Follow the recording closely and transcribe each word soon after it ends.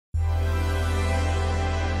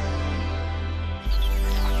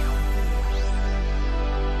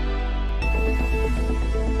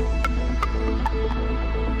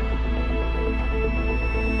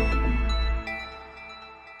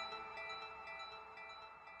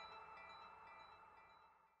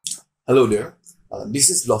Hello there. This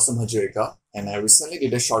is Blossom Hajarika, and I recently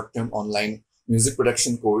did a short-term online music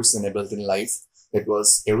production course in Ableton Live that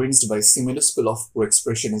was arranged by Simedu School of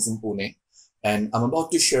Pro-Expressionism, Pune, and I'm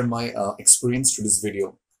about to share my experience through this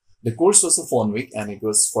video. The course was of 1 week, and it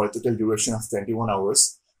was for a total duration of 21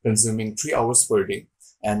 hours, consuming 3 hours per day,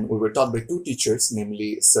 and we were taught by two teachers,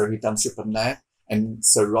 namely Sir Hitanshu Patnaik and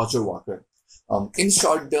Sir Roger Walker. In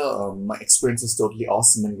short, my experience was totally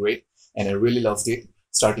awesome and great, and I really loved it.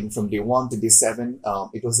 Starting from day 1 to day 7,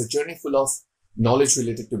 it was a journey full of knowledge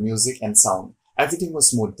related to music and sound. Everything was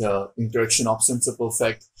smooth. The interaction options were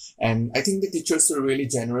perfect. And I think the teachers were really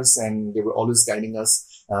generous and they were always guiding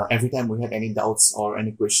us every time we had any doubts or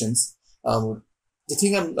any questions. The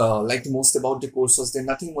thing I liked most about the course was that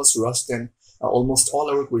nothing was rushed and almost all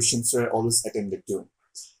our questions were always attended to.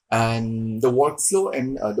 And the workflow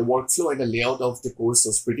and the layout of the course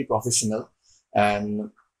was pretty professional.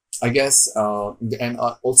 And I guess,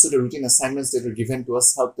 also the routine assignments that were given to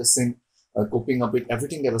us helped us in coping up with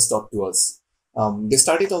everything that was taught to us. They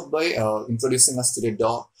started off by introducing us to the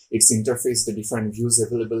DAW, its interface, the different views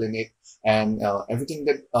available in it, and everything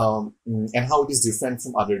and how it is different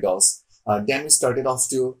from other DAWs. Then we started off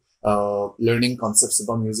to learning concepts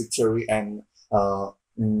about music theory and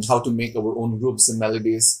how to make our own groups and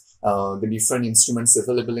melodies, the different instruments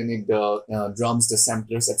available in it, the drums, the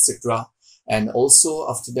samplers, etc. And also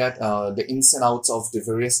after that, the ins and outs of the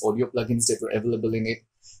various audio plugins that were available in it,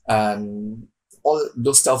 and all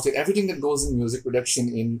those stuff, that everything that goes in music production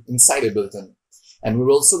inside Ableton. And we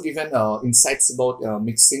were also given insights about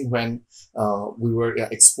mixing when we were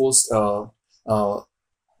exposed to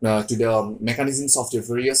the mechanisms of the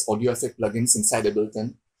various audio effect plugins inside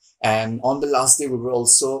Ableton. And on the last day, we were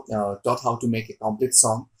also taught how to make a complete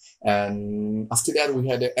song. And after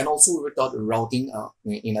that, and also we were taught routing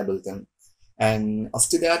in Ableton. And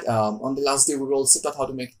after that, on the last day, we were also taught how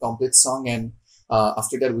to make a complete song. And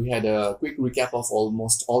after that, we had a quick recap of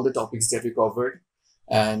almost all the topics that we covered.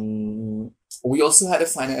 And we also had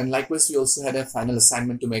likewise, we also had a final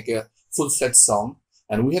assignment to make a full-fledged song.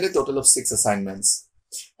 And we had a total of 6 assignments.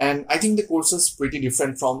 And I think the course was pretty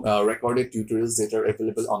different from recorded tutorials that are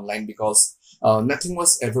available online, because nothing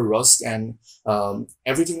was ever rushed, and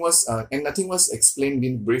nothing was explained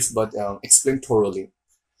in brief, but explained thoroughly.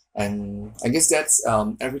 And I guess that's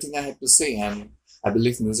everything I had to say. And I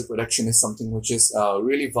believe music production is something which is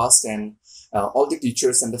really vast, and all the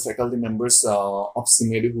teachers and the faculty members of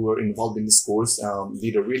Simedu who were involved in this course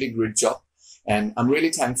did a really great job. And I'm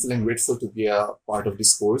really thankful and grateful to be a part of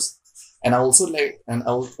this course. And I would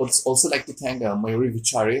also like to thank Mayuri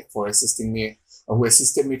Vichare for who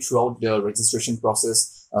assisted me throughout the registration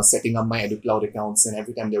process, setting up my EduCloud accounts, and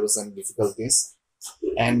every time there was any difficulties.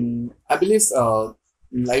 And I believe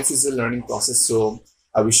life is a learning process, so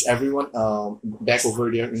I wish everyone back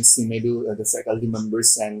over there in Simedu, the faculty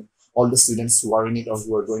members and all the students who are in it or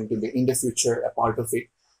who are going to be in the future a part of it,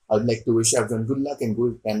 I would like to wish everyone good luck and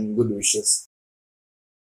good wishes.